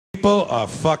people are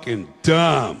fucking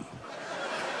dumb.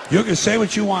 You can say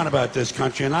what you want about this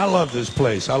country, and I love this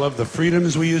place. I love the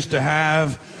freedoms we used to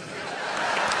have.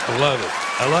 I love it.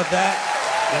 I love that,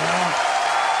 you know?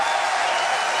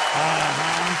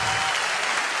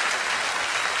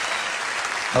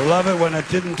 I love it when it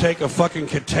didn't take a fucking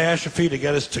catastrophe to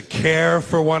get us to care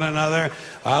for one another.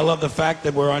 I love the fact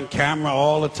that we're on camera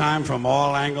all the time from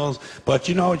all angles. But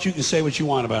you know what? You can say what you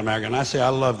want about America. And I say I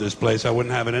love this place. I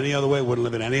wouldn't have it any other way. Wouldn't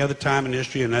live in any other time in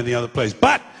history and any other place.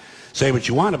 But say what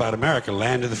you want about America,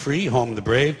 land of the free, home of the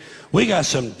brave. We got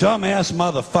some dumb-ass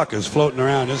motherfuckers floating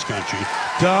around this country.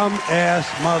 Dumb-ass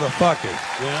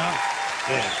motherfuckers, you know?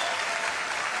 Yeah.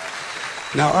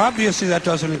 Now, obviously, that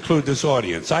doesn't include this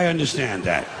audience. I understand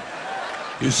that.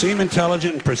 You seem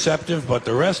intelligent and perceptive, but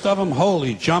the rest of them,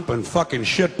 holy jumping fucking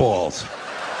shitballs.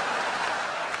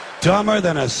 Dumber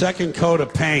than a second coat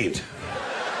of paint.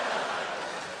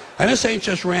 And this ain't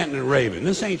just ranting and raving.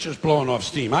 This ain't just blowing off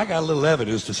steam. I got a little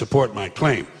evidence to support my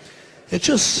claim. It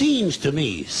just seems to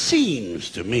me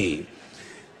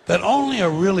that only a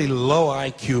really low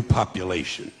IQ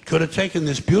population could have taken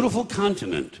this beautiful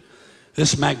continent,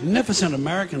 this magnificent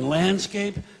American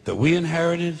landscape that we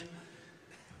inherited.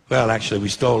 Well, actually, we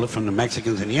stole it from the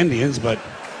Mexicans and the Indians, but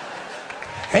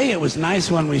hey, it was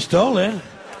nice when we stole it.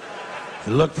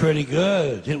 It looked pretty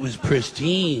good. It was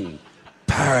pristine.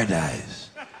 Paradise.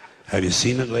 Have you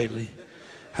seen it lately?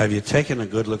 Have you taken a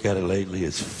good look at it lately?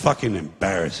 It's fucking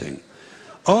embarrassing.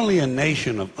 Only a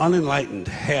nation of unenlightened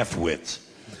half-wits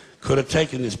could have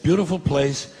taken this beautiful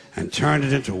place and turned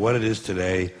it into what it is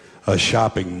today, a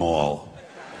shopping mall.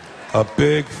 A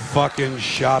big fucking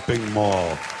shopping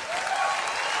mall.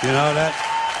 You know that?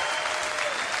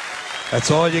 That's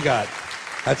all you got.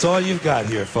 That's all you've got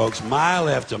here, folks. Mile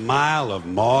after mile of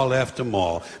mall after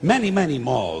mall. Many, many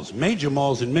malls. Major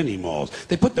malls and mini malls.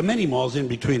 They put the mini malls in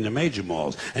between the major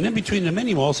malls. And in between the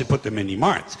mini malls, they put the mini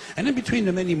marts. And in between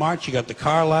the mini marts, you got the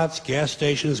car lots, gas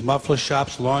stations, muffler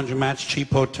shops, laundromats,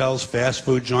 cheap hotels, fast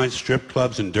food joints, strip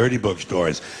clubs, and dirty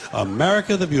bookstores.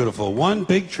 America the Beautiful. One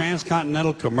big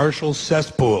transcontinental commercial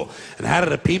cesspool. And how do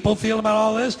the people feel about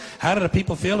all this? How do the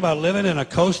people feel about living in a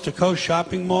coast-to-coast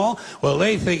shopping mall? Well,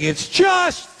 they think it's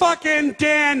just fucking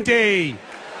dandy.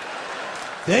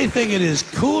 They think it is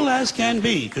cool as can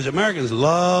be, because Americans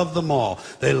love the mall.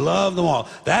 They love the mall.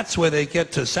 That's where they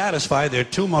get to satisfy their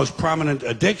two most prominent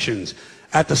addictions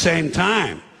at the same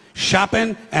time: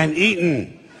 shopping and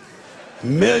eating.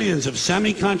 Millions of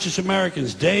semi-conscious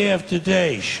Americans, day after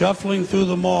day, shuffling through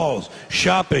the malls,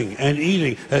 shopping and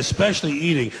eating, especially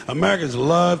eating. Americans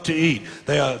love to eat.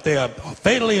 They are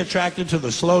fatally attracted to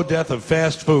the slow death of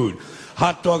fast food.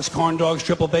 Hot dogs, corn dogs,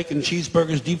 triple bacon,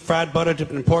 cheeseburgers, deep fried butter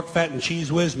dipped in pork fat and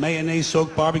cheese whiz, mayonnaise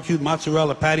soaked barbecue,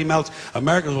 mozzarella, patty melts.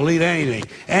 Americans will eat anything,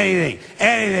 anything,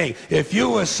 anything. If you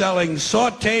were selling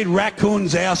sauteed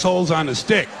raccoons' assholes on a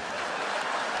stick,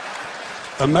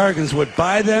 Americans would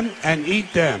buy them and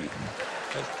eat them.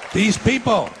 These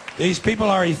people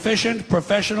are efficient,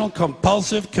 professional,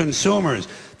 compulsive consumers.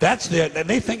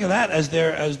 They think of that as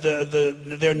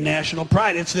their national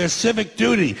pride. It's their civic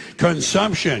duty.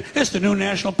 Consumption. It's the new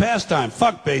national pastime.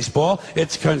 Fuck baseball.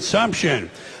 It's consumption.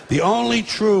 The only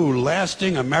true,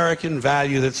 lasting American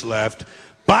value that's left: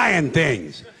 buying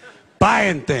things.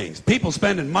 Buying things. People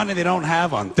spending money they don't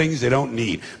have on things they don't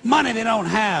need. Money they don't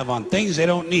have on things they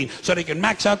don't need, so they can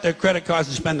max out their credit cards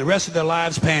and spend the rest of their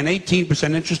lives paying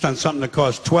 18% interest on something that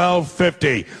costs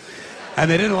 $12.50. And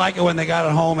they didn't like it when they got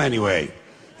it home anyway.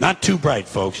 Not too bright,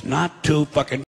 folks. Not too fucking